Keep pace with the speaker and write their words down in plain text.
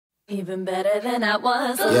Even better than I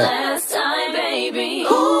was the last time, baby.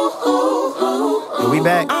 Ooh, ooh, ooh, ooh. We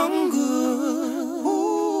back. I'm good.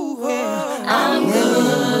 Ooh, yeah. I'm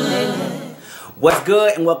good. What's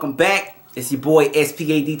good and welcome back. It's your boy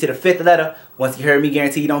S.P.A.D. to the fifth letter. Once you heard me,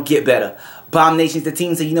 guarantee you don't get better. Bomb Nation's the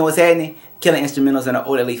team, so you know what's happening. Killing instrumentals in an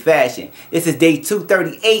orderly fashion. This is day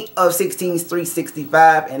 238 of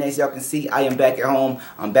Sixteens365, and as y'all can see, I am back at home.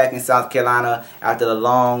 I'm back in South Carolina after the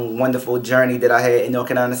long, wonderful journey that I had in North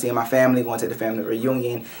Carolina, seeing my family, going to the family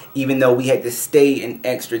reunion, even though we had to stay an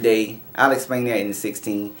extra day. I'll explain that in the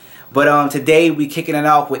 16. But today we kicking it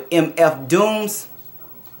off with MF Dooms?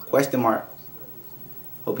 Question mark.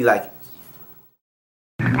 Hope you like it.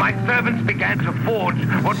 My servants began to forge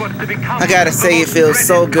what was to become. I gotta say, it feels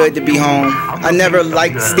so good to be home. I never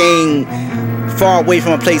liked staying far away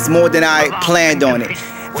from a place more than I planned on it.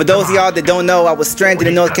 For those of y'all that don't know, I was stranded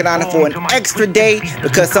in North Carolina for an extra day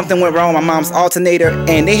because something went wrong with my mom's alternator,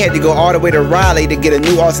 and they had to go all the way to Raleigh to get a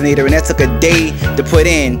new alternator, and that took a day to put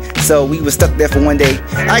in. So we were stuck there for one day.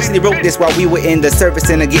 I actually wrote this while we were in the service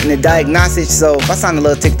center getting the diagnosis, so if I sound a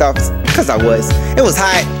little ticked off, because I was. It was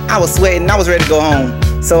hot, I was sweating, I was ready to go home.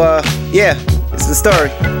 So yeah, it's the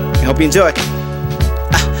story. I hope you enjoy.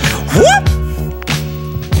 Whoop!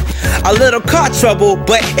 A little car trouble,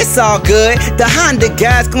 but it's all good. The Honda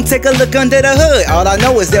guys gon' take a look under the hood. All I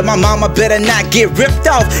know is that my mama better not get ripped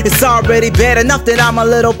off. It's already bad enough that I'm a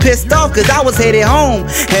little pissed off, cause I was headed home,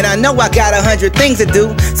 and I know I got 100 things to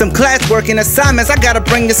do. Some classwork and assignments I gotta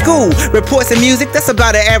bring to school. Reports and music, that's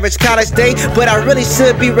about an average college day, but I really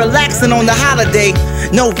should be relaxing on the holiday.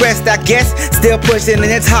 No rest, I guess, still pushing and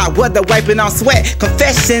it's hot weather, wiping off sweat.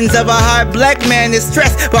 Confessions of a hard black man is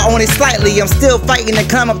stressed, but only slightly. I'm still fighting to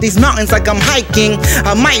climb up these mountains like I'm hiking.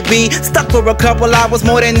 I might be stuck for a couple hours,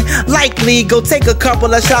 more than likely go take a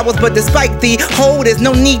couple of showers, but despite the hold, there's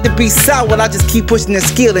no need to be sour. I just keep pushing the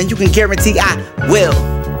skill, and you can guarantee I will.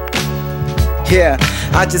 Yeah,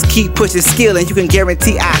 I just keep pushing skill, and you can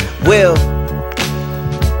guarantee I will.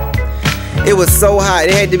 It was so hot,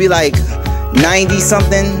 it had to be like 90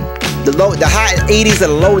 something, the high 80s or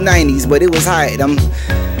the low 90s, but it was hot.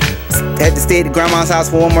 I had to stay at grandma's house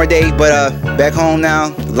for one more day, but back home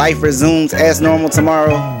now. Life resumes as normal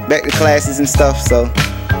tomorrow. Back to classes and stuff, so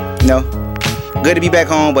you know, good to be back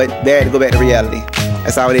home, but bad to go back to reality.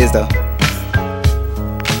 That's how it is though.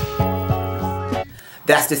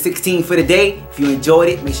 That's the 16 for the day. If you enjoyed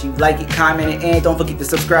it, make sure you like it, comment it, and don't forget to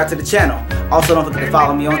subscribe to the channel. Also, don't forget to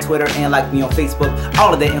follow me on Twitter and like me on Facebook.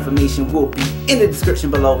 All of that information will be in the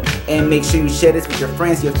description below. And make sure you share this with your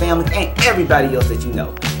friends, your family, and everybody else that you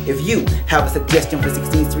know. If you have a suggestion for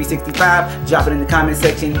Sixteens365, drop it in the comment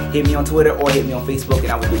section, hit me on Twitter or hit me on Facebook,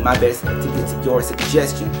 and I will do my best to get to your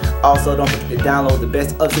suggestion. Also, don't forget to download the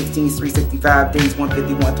best of Sixteens365 days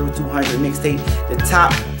 151 through 200 mixtape, the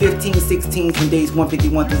top 15 16s from days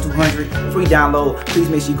 151 through 200, free download. Please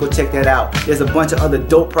make sure you go check that out. There's a bunch of other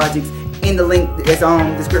dope projects in the link that's on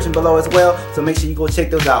the description below as well, so make sure you go check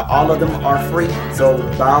those out. All of them are free, so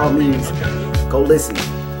by all means, go listen.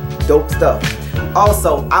 Dope stuff.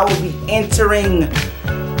 Also, I will be entering,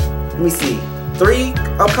 let me see, 3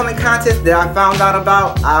 upcoming contests that I found out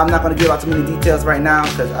about. I'm not going to give out too many details right now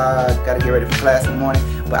because I got to get ready for class in the morning,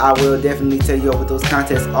 but I will definitely tell you what those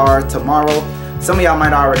contests are tomorrow. Some of y'all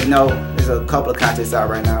might already know. There's a couple of contests out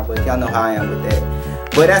right now, but y'all know how I am with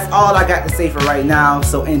that. But that's all I got to say for right now.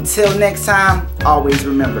 So until next time, always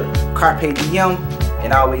remember, carpe diem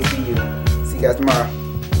and always be you. See you guys tomorrow.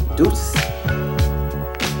 Deuces.